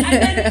it.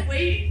 And then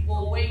we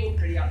were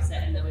pretty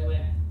upset, and then we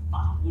went,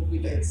 fuck, would we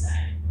do the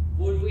same?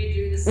 Would we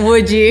do the same?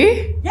 Would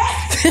you?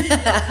 Yes! Now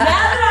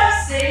that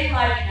I've seen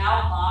like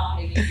how far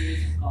Peggy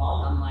Q's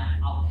gone, I'm like,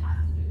 I would have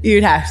to do it.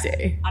 You'd have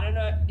to. I don't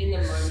know, in the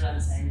moment I'm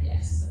saying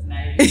yes, but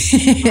maybe. I don't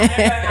know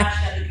how she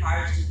had the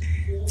courage to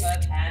pull her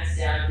pants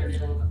down in the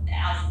middle of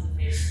thousands of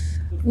people.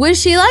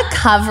 Was she like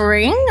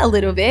covering a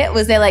little bit?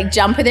 Was there like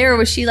jumper there, or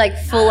was she like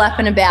full up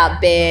and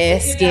about bare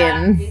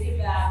skin? Think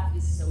about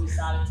this, so we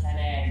started 10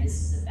 a.m.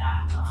 This is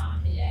about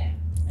 9 p.m.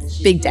 And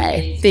she's Big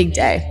day, been big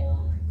there day.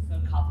 For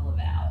a couple of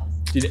hours.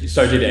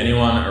 Did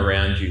anyone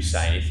around you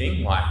say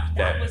anything like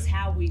That that? was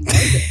how we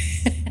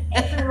noticed.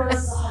 Everyone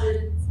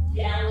started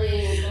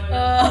yelling and going,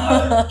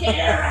 Oh. get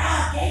her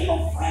out, get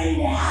your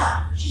friend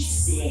out. She's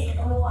sick.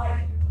 And we're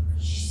like,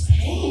 she's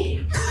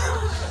peeing.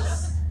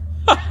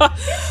 Oh,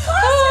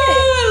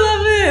 I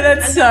love it.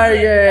 That's so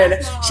good.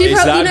 She Is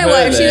probably, that you know her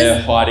what? If she there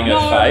was, hiding her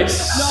face?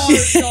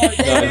 No, they're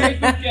very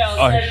good girls.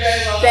 Oh. They're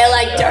very well. they're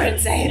like, don't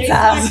say These it's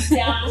like us.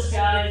 South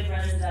Australian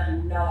friends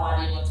have no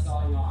idea what's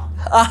going on.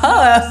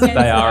 Oh.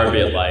 They are a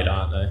bit late,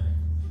 aren't they?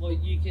 Well,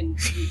 you can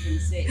see. You can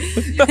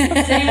see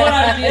what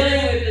I'm dealing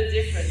with, the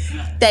difference.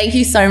 Thank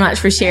you so much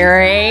for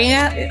sharing.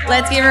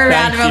 Let's give her a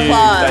round of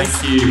applause.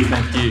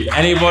 Thank you.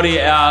 Anybody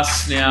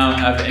else now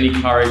have any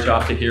courage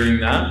after hearing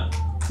that?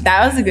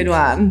 That was a good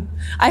one.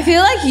 I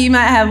feel like you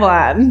might have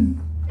one.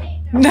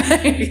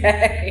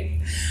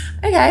 Okay.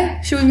 Okay,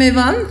 should we move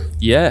on?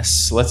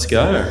 Yes, let's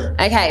go.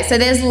 Okay, so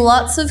there's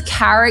lots of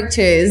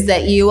characters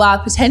that you are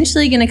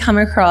potentially going to come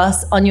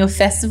across on your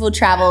festival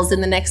travels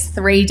in the next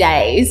 3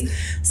 days.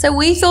 So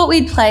we thought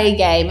we'd play a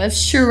game of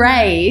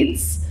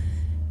charades.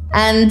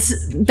 And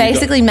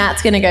basically,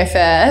 Matt's going to go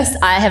first.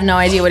 I have no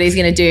idea what he's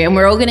going to do. And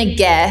we're all going to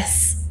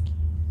guess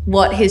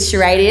what his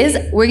charade is.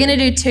 We're going to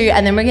do 2,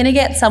 and then we're going to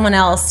get someone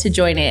else to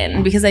join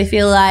in because I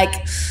feel like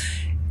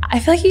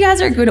you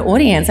guys are a good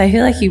audience. I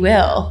feel like you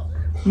will.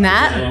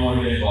 Matt? Anyone want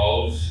to get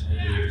involved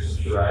and do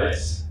some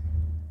charades?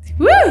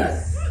 Woo!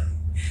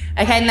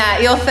 Okay,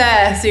 Matt, you're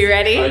first. Are you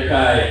ready?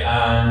 Okay,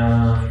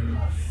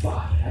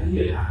 fuck, how do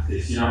you hack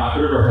this? You know, I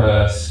could have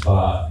rehearsed,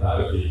 but that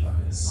would be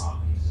fucking a smart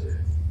thing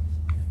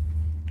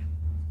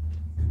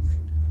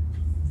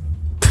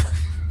to do.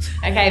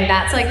 Okay,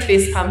 Matt's like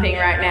fist pumping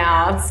right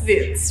now. It's a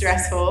bit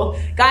stressful.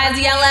 Guys,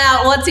 yell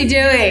out. What's he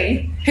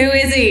doing? Who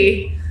is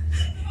he?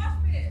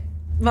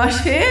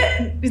 Mosh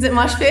pit? Is it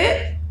mosh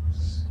pit?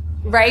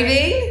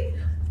 Raving?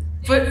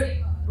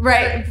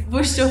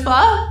 Bush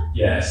stuffer?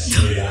 Yes,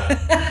 you knew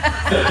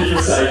that.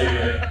 You're saving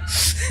it.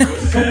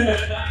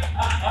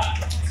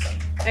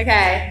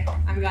 Okay,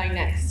 I'm going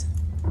next.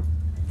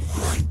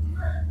 I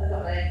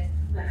got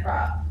my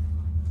prop.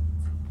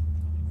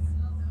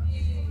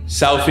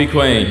 Selfie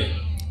Queen,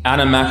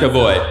 Anna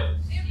McAvoy.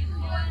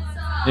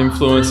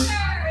 Influence.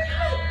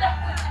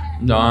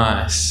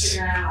 Nice.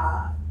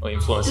 Or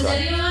Does influencer.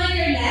 anyone want to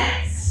go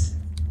next?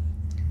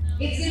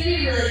 It's going to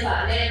be really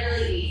fun. They're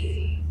really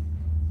easy.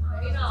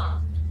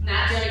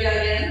 Matt, do you want to go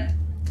again?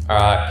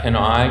 Alright, can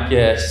I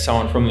get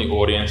someone from the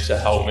audience to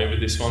help me with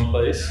this one,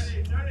 please?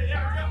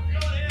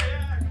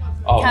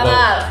 Oh, Come look.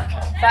 up.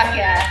 Fuck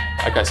yeah.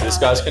 Okay, so this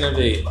guy's gonna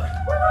be.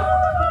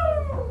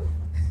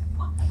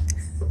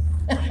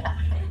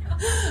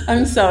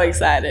 I'm so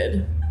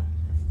excited.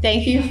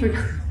 Thank you for.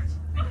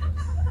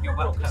 You're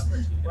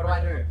welcome. What do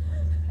I do?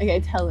 Okay,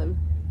 tell him.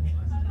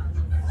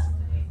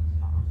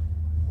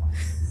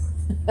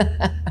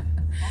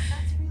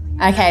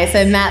 Okay,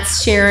 so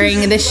Matt's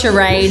sharing the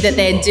charade that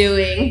they're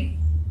doing.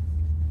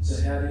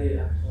 So how do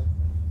you...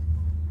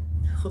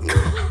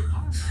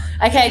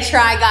 Okay,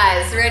 try,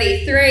 guys.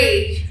 Ready?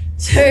 3,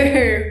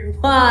 2,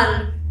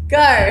 1,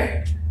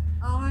 go.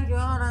 Oh my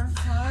god, I'm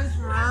so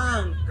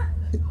drunk.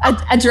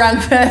 A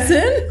drunk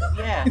person?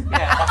 Yeah, that's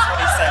what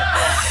he said.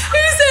 Yeah.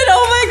 Who said,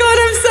 "Oh my god,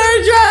 I'm so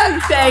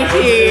drunk"? Thank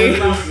you.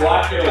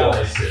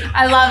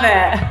 I love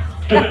it.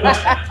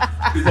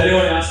 Does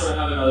anyone else want to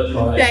have another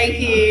try? Thank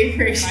you.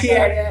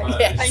 Appreciate it.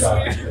 Yeah. Thank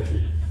you.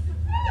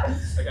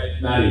 Okay,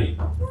 Maddie.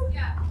 Come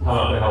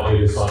up and help me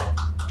this one.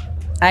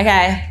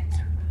 Okay.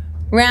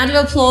 Round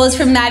of applause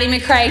from Maddie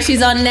McRae.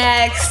 She's on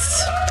next.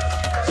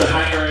 So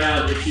hang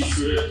around if she's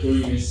good at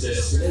doing this.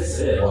 That's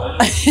it, right?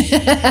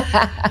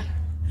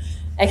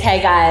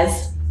 Okay,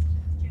 guys.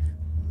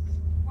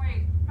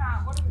 Wait,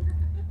 what are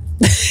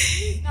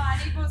we No, I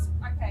need was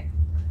okay.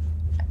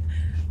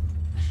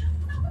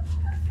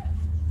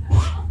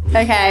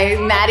 Okay,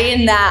 Maddie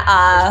and Nat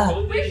are.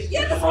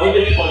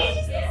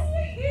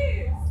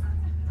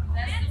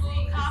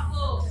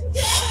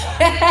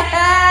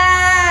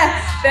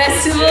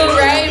 Festival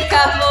rave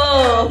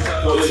couple.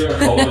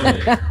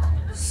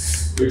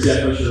 We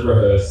definitely should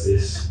rehearse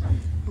this.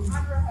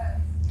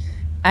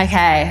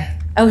 Okay,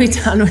 are we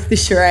done with the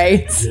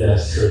charades?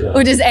 Yes, we're done.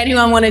 Or does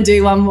anyone want to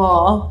do one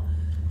more?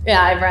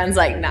 Yeah, everyone's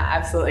like, nah,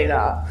 absolutely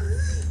not.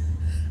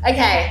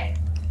 Okay,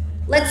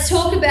 let's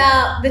talk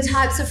about the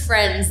types of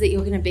friends that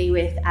you're going to be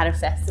with at a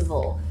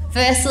festival.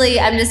 Firstly,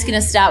 I'm just going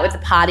to start with the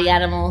party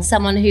animal,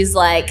 someone who's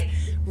like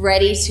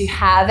ready to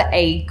have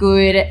a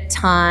good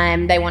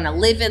time. They want to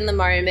live in the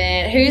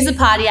moment. Who's the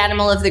party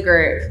animal of the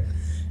group?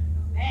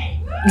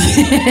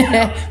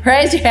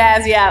 Raise your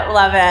hands. Yeah,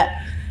 love it.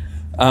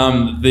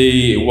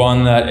 The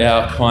one that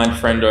our kind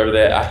friend over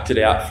there acted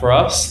out for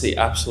us, the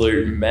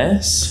absolute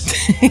mess,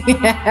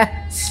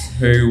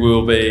 who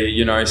will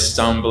be,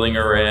 stumbling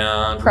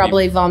around.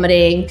 Probably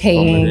vomiting,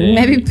 peeing, Vomiting.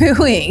 maybe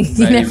pooing.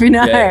 You Maybe, never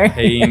know. yeah,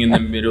 peeing in the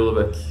middle of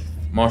a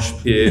mosh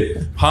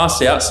pit.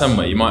 Pass out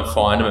somewhere. You might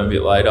find him a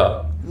bit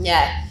later.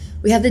 Yeah.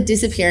 We have the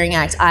disappearing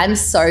act. I'm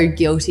so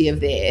guilty of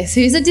this.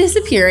 Who's a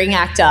disappearing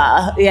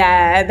actor?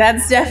 Yeah,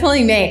 that's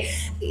definitely me.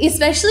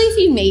 Especially if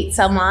you meet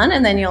someone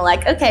and then you're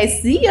like, okay,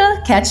 see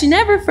ya. Catch you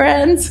never,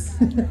 friends.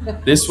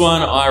 This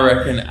one, I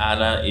reckon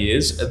Anna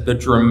is the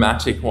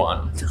dramatic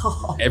one.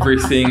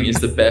 Everything is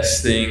the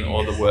best thing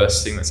or the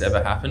worst thing that's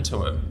ever happened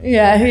to him.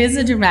 Yeah, who's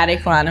the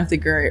dramatic one of the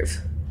group?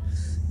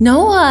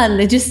 No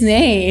one, just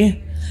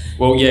me.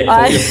 Well, yeah,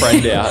 call your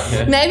friend out.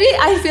 Yeah. Maybe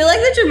I feel like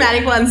the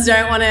dramatic ones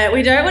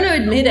we don't want to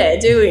admit it,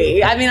 do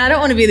we? I mean, I don't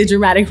want to be the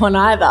dramatic one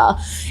either.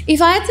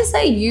 If I had to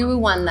say you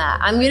won that,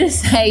 I'm going to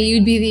say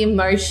you'd be the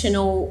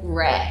emotional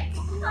wreck.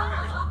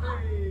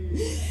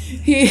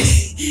 He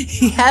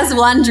has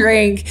one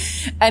drink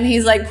and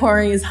he's like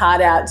pouring his heart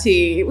out to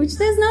you, which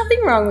there's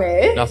nothing wrong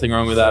with. Nothing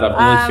wrong with that. I've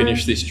nearly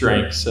finished this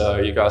drink, so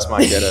you guys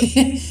might get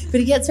it. But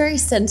he gets very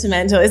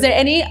sentimental. Is there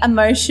any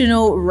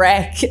emotional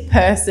wreck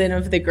person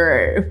of the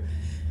group?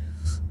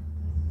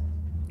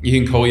 You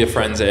can call your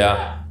friends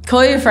out.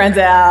 Call your friends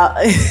out.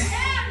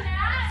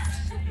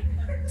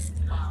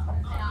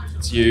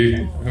 It's you.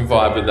 You can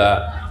vibe with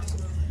that.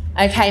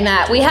 Okay,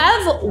 Matt, we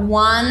have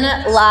one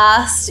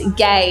last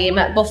game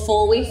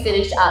before we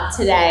finish up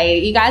today.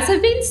 You guys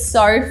have been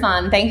so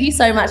fun. Thank you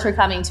so much for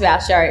coming to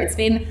our show. It's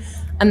been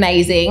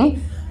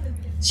amazing.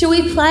 Should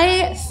we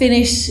play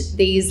Finish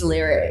These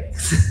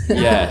Lyrics?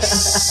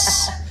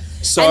 Yes.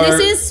 So, and this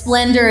is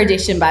Splendour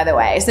edition, by the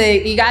way. So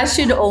you guys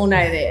should all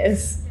know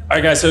this.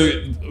 Okay, so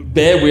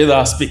bear with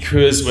us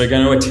because we're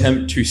going to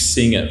attempt to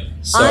sing it.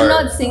 So, I'm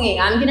not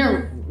singing. I'm going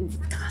to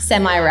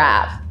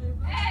semi-rap.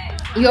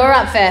 You're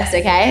up first,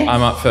 okay?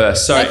 I'm up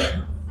first. So,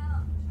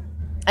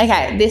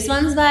 Okay, this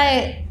one's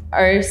by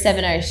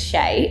 070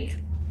 Shake.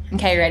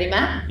 Okay, ready,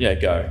 Matt? yeah,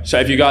 go. So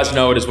if you guys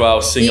know it as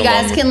well, sing You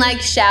along. guys can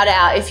shout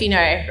out if you know.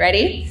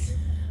 Ready?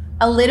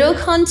 A little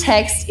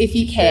context if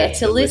you care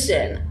to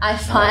listen. I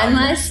find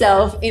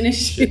myself in a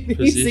shit. You're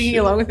position. singing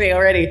along with me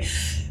already.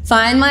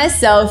 Find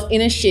myself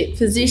in a shit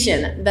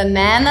position. The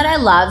man that I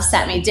love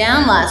sat me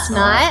down last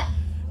night.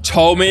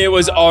 Told me it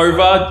was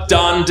over,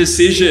 done,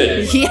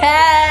 decision.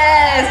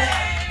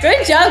 Yes!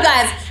 Good job,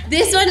 guys.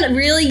 This one,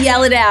 really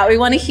yell it out. We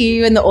want to hear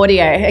you in the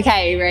audio.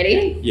 Okay, you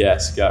ready?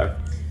 Yes, go.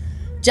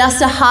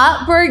 Just a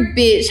heartbroken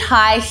bitch,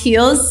 high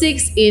heels,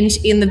 6-inch,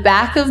 in the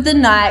back of the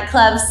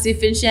nightclub,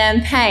 sipping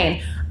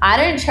champagne. I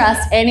don't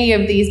trust any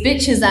of these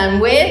bitches I'm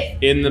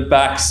with. In the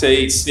back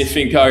seat,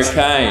 sniffing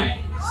cocaine.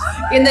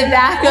 In the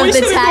back of we the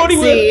said we thought he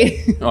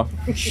taxi. Oh.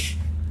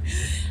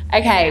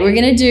 Okay, we're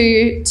going to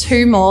do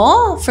 2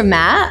 more from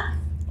Matt.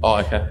 Oh,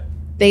 okay.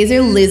 These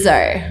are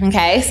Lizzo,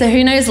 okay? So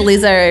who knows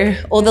Lizzo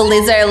or the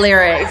Lizzo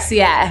lyrics?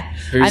 Yeah,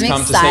 Who's I'm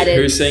come excited. to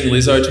see? Who's seeing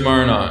Lizzo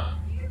tomorrow night?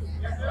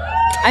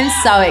 I'm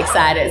so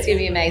excited. It's going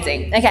to be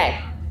amazing.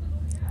 Okay,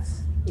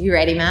 you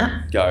ready,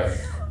 Matt? Go.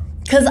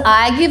 Because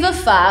I give a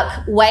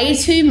fuck way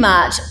too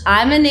much.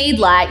 I'm going to need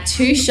like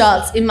 2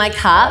 shots in my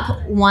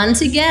cup. 1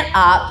 to get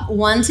up,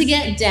 1 to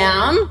get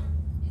down.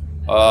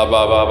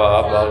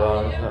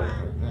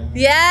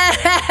 Yeah.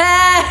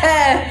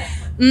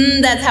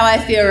 That's how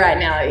I feel right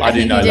now. I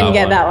think know you didn't that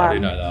get one. that one. I do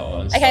know that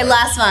one. Okay, Sorry.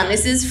 last one.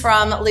 This is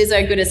from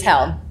Lizzo, Good as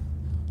Hell.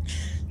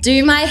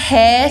 Do my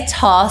hair,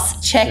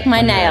 toss, check my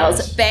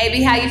nails.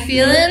 Baby, how you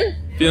feeling?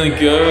 Feeling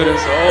good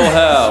as all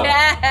hell.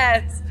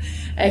 Yes.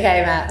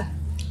 Okay, Matt.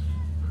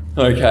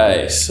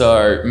 Okay,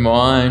 so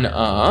mine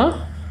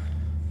are...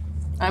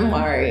 I'm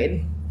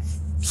worried.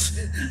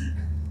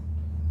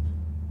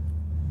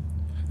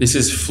 This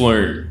is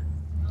Flume.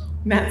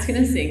 Matt's going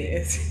to sing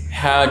this.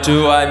 How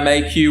do I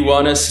make you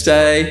wanna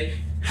stay?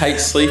 Hate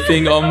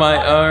sleeping on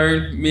my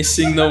own,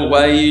 missing the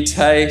way you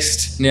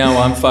taste. Now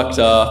I'm fucked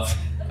up.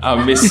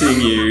 I'm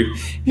missing you.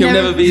 He'll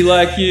No. never be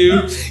like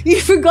you.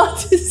 You forgot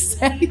to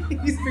say.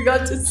 You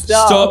forgot to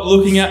stop. Stop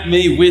looking at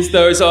me with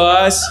those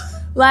eyes.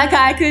 Like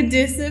I could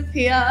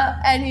disappear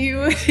and you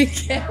would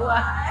get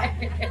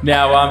away.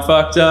 Now I'm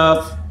fucked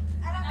up.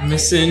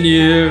 Missing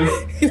you.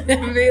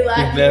 Never be like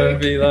He'll never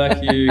be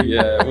like you.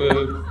 Yeah,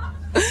 woo.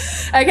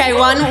 Okay,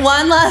 one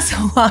last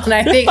one.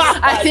 I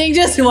think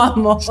just one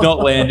more. It's not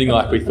landing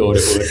like we thought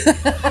it would.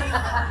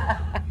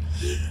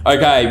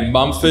 Okay,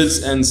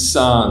 Mumfords and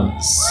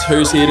Sons.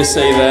 Who's here to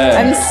see that?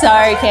 I'm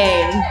so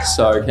keen.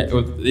 So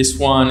this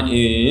one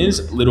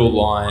is Little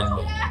Lion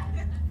Man.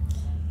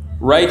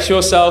 Rate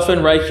yourself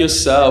and rake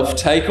yourself.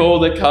 Take all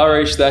the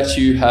courage that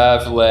you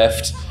have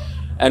left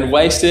and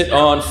waste it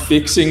on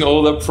fixing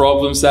all the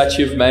problems that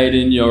you've made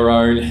in your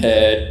own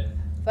head.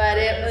 But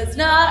it was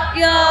not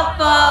your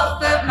fault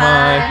but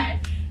mine.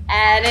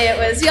 And it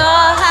was your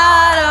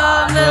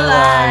heart on the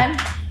line.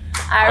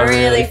 I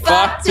really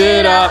fucked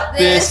it up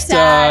this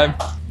time.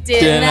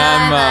 Didn't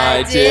I,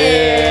 my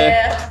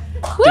dear?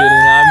 Woo! Didn't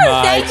I,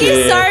 my Thank you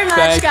dear? so much,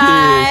 Thank you.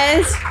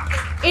 guys.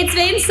 It's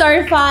been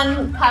so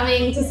fun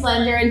coming to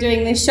Splendour and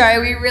doing this show.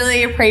 We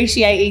really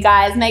appreciate you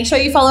guys. Make sure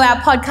you follow our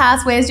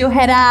podcast, Where's Your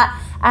Head At?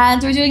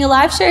 And we're doing a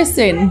live show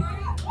soon.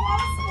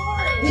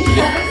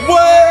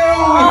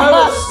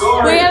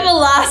 Whoa! We have a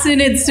last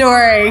minute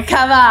story.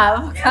 Come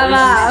up. Come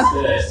up.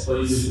 Yes,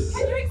 please.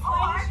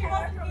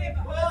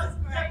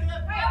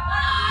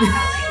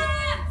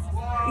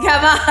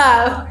 Come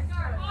up.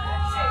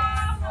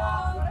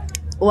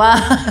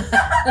 Wow.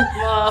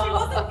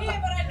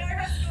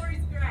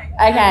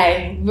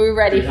 Okay, we're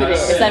ready for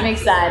this. I'm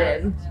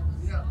excited.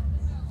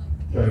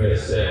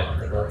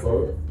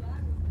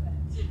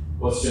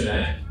 What's your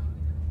name?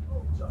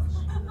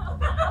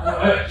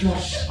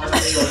 Josh. I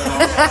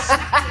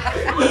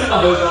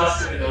was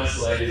asking a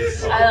nice lady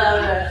this time. I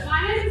love it. My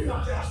name is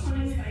not Josh. My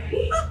name is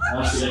Amy.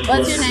 What's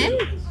your name?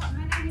 My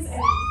name is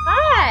Amy.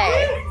 Hi.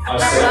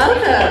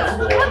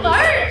 Welcome. You're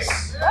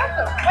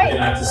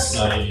gonna have to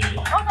snuggle me.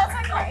 Oh, that's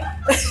okay.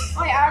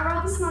 Wait, I'd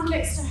rather snuggle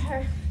next to her.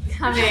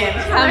 Come in.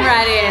 Come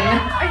right in.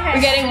 Okay.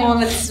 We're getting warm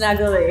and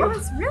snuggly. Oh,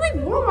 it's really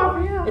warm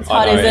up here. It's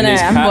hot, isn't and it?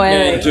 these I'm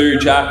Catman boiling. do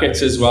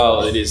jackets as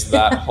well. It is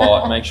that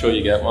hot. Make sure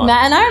you get one.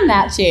 Matt and I are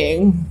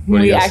matching. What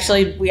do We you guys-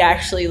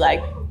 actually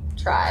like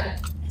tried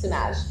to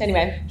match.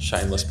 Anyway,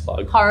 Shameless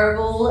plug.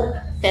 horrible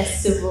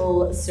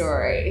festival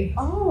story.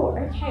 Oh,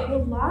 okay.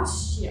 Well,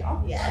 last year.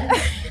 Yeah.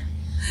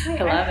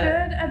 Wait, I love it.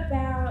 heard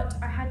about.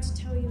 I had to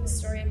tell you a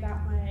story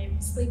about my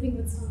sleeping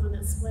with someone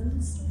at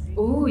Splendour story.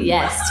 Ooh,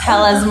 yes.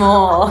 Tell us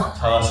more.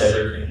 Tell us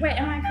everything. Wait,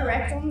 am I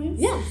correct on this?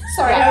 Yeah.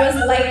 Sorry, I was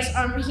late.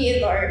 I'm here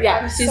though.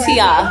 Yeah, she's Sorry.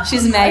 here.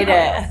 She's made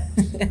it.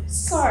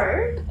 So,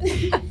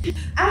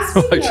 as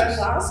we know,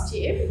 last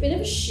year, a bit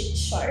of a shit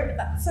show, but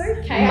that's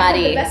okay. I had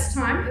Muddy. the best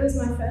time. It was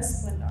my first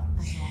Splendour.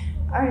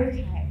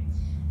 Okay.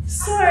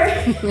 So,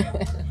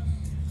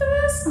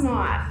 first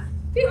night,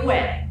 bit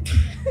wet.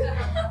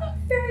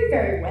 Very,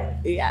 very wet.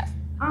 Yeah.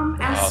 Our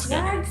okay.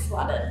 swag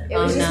flooded. It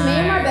Oh, was just no. me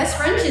and my best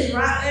friend. She's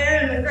right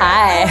there in the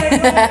Hi.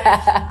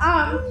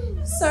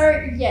 So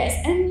yes,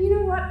 and you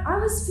know what? I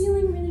was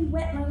feeling really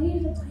wet and I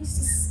needed a place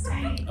to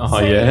stay. Oh, So,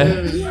 yeah?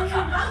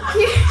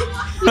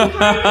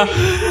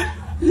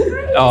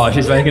 Oh,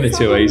 she's making it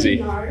too easy.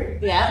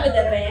 Yeah. With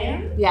a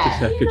van.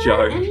 Yeah. Good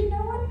joke. And you know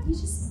what? You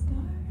just go.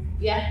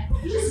 Yeah.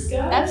 You just go.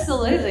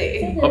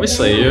 Absolutely.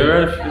 Obviously,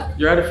 you're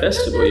at a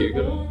festival. You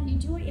got. You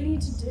do what you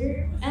need to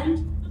do,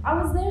 and I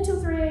was there till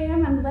 3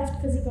 a.m. and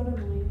left because he got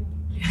annoying.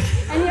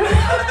 And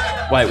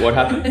Wait, what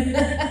happened?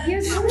 he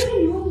was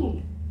really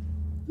annoying.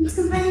 He was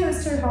complaining it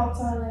was too hot,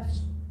 so I left.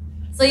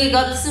 So you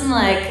got some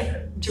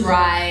like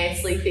dry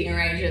sleeping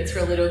arrangements for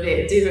a little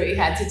bit, did what you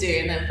had to do,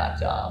 and then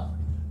fucked off.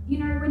 You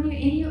know, when you're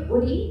in your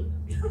hoodie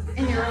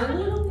and you're a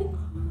little bit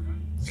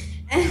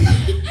and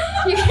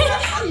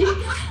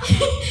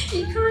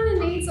you kind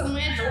of need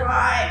somewhere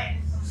dry.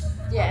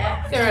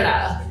 Yeah. Fair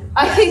enough.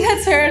 I think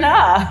that's fair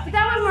enough. But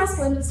that was my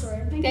Splendour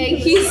story.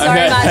 Thank you so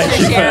Okay, much thank for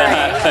you for sharing.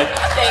 that.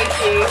 Thank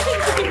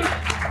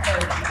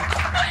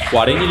you.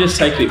 Why didn't you just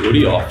take the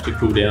hoodie off to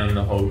cool down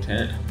the whole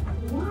tent?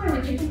 Why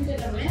did you think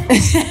that I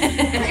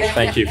meant?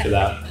 Thank you for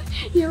that.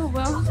 You're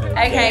welcome.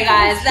 Okay,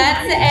 guys,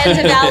 that's the end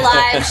of our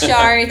live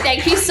show.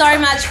 Thank you so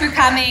much for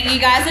coming. You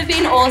guys have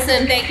been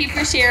awesome. Thank you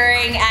for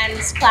sharing and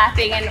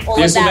clapping and all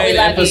This of will that. be We an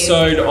love you.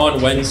 episode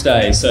on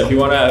Wednesday, so if you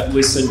want to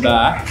listen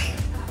back,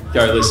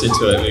 go listen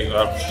to it.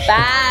 Bye.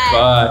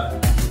 Bye.